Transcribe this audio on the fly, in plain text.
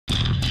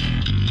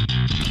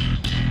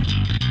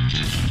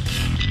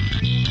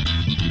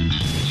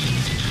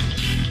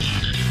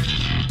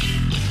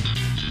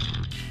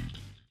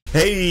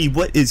Hey,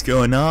 what is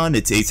going on?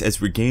 It's Ace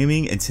Ezra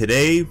Gaming, and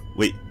today,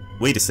 wait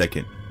a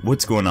second.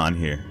 What's going on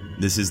here?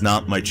 This is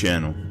not my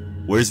channel.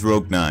 Where's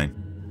Rogue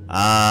 9?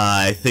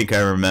 I think I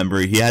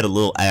remember. He had a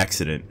little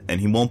accident, and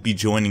he won't be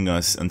joining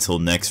us until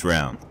next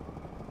round.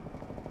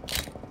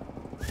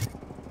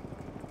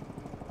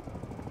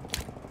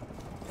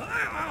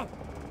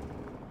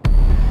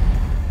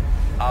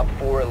 Op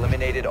 4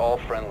 eliminated all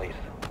friendlies.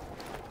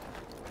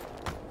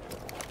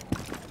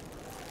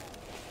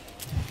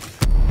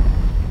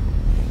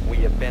 We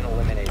have been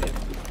eliminated.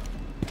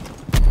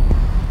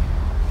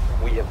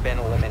 We have been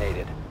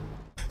eliminated.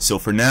 So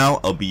for now,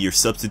 I'll be your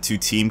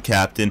substitute team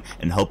captain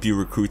and help you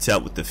recruits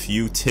out with a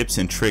few tips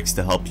and tricks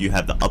to help you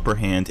have the upper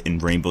hand in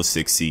Rainbow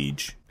Six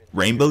Siege.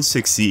 Rainbow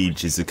Six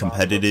Siege is a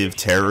competitive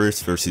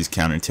terrorist versus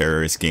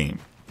counter-terrorist game.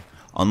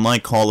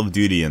 Unlike Call of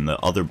Duty and the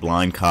other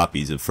blind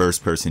copies of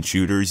first-person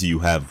shooters, you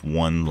have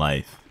one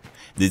life.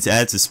 This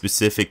adds a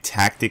specific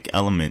tactic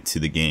element to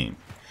the game.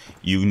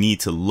 You need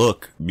to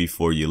look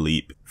before you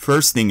leap.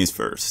 First thing is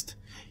first.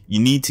 You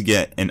need to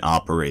get an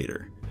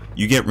operator.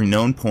 You get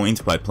renowned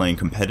points by playing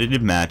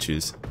competitive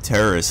matches,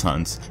 terrorist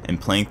hunts,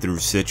 and playing through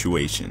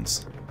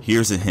situations.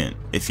 Here's a hint.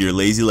 If you're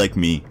lazy like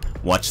me,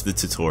 watch the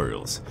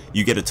tutorials.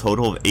 You get a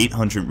total of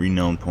 800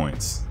 renowned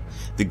points.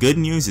 The good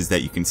news is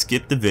that you can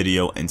skip the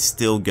video and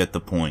still get the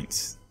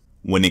points.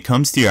 When it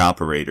comes to your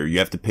operator, you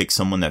have to pick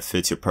someone that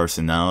fits your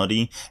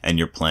personality and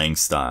your playing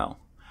style.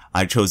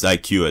 I chose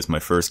IQ as my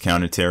first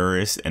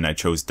counter-terrorist, and I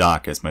chose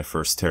Doc as my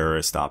first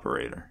terrorist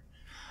operator.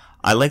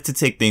 I like to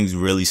take things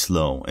really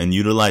slow and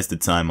utilize the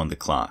time on the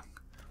clock.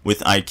 With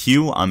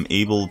IQ, I'm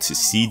able to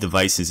see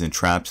devices and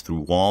traps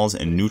through walls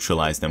and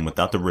neutralize them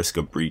without the risk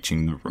of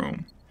breaching the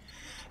room.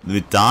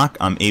 With Doc,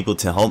 I'm able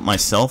to help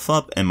myself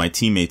up and my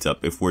teammates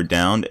up if we're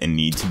downed and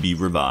need to be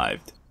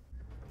revived.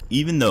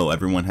 Even though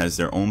everyone has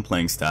their own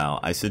playing style,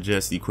 I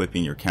suggest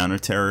equipping your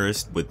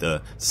counter-terrorist with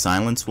a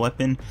silenced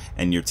weapon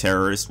and your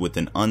terrorist with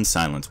an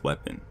unsilenced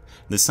weapon.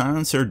 The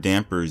silencer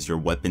dampers your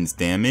weapon's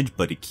damage,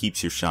 but it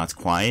keeps your shots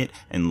quiet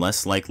and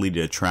less likely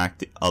to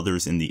attract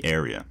others in the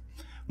area.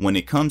 When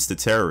it comes to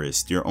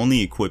terrorists, you're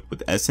only equipped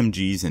with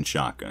SMGs and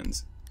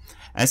shotguns.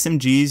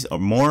 SMGs are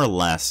more or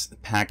less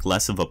pack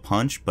less of a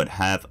punch but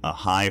have a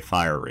high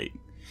fire rate.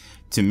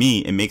 To me,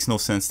 it makes no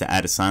sense to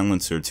add a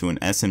silencer to an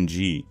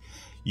SMG.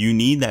 You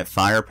need that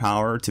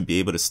firepower to be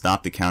able to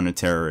stop the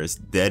counter-terrorists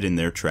dead in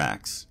their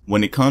tracks.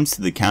 When it comes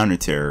to the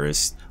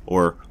counter-terrorists,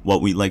 or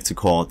what we like to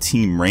call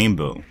Team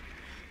Rainbow,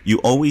 you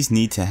always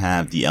need to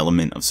have the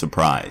element of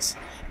surprise.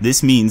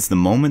 This means the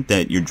moment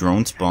that your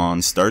drone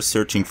spawns, start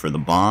searching for the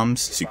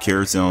bombs,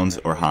 secure zones,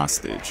 or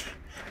hostage.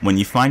 When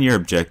you find your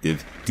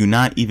objective, do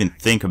not even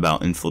think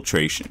about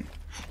infiltration.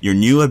 Your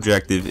new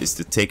objective is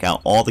to take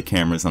out all the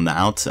cameras on the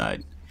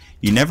outside.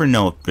 You never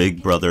know if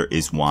Big Brother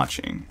is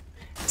watching.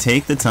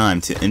 Take the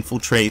time to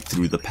infiltrate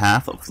through the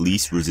path of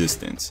least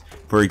resistance.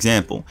 For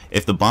example,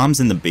 if the bomb's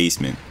in the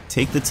basement,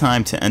 take the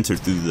time to enter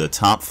through the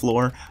top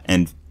floor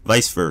and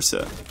vice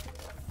versa.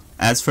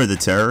 As for the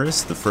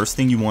terrorists, the first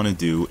thing you want to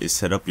do is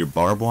set up your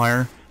barbed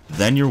wire,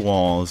 then your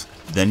walls,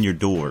 then your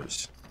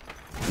doors.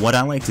 What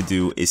I like to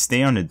do is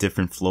stay on a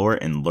different floor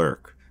and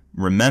lurk.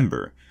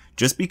 Remember,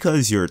 just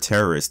because you're a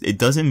terrorist, it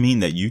doesn't mean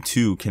that you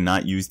too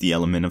cannot use the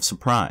element of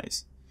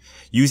surprise.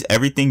 Use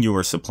everything you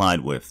are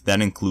supplied with.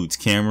 That includes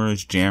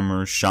cameras,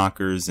 jammers,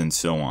 shockers, and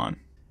so on.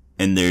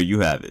 And there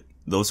you have it.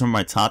 Those are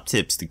my top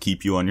tips to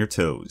keep you on your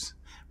toes.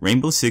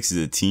 Rainbow Six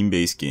is a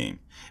team-based game.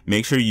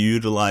 Make sure you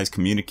utilize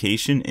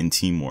communication and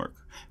teamwork.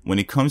 When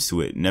it comes to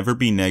it, never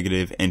be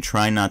negative and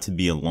try not to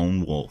be a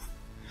lone wolf.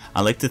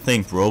 I'd like to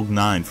thank Rogue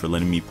 9 for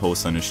letting me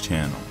post on his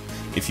channel.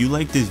 If you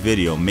like this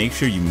video, make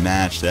sure you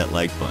mash that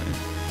like button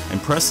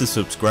and press the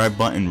subscribe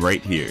button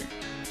right here.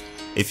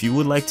 If you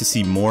would like to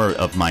see more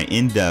of my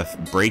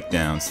in-depth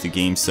breakdowns to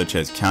games such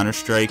as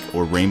Counter-Strike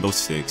or Rainbow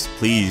Six,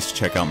 please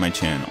check out my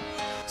channel.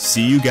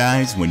 See you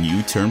guys when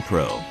you turn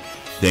pro.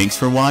 Thanks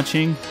for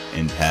watching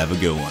and have a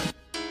good one.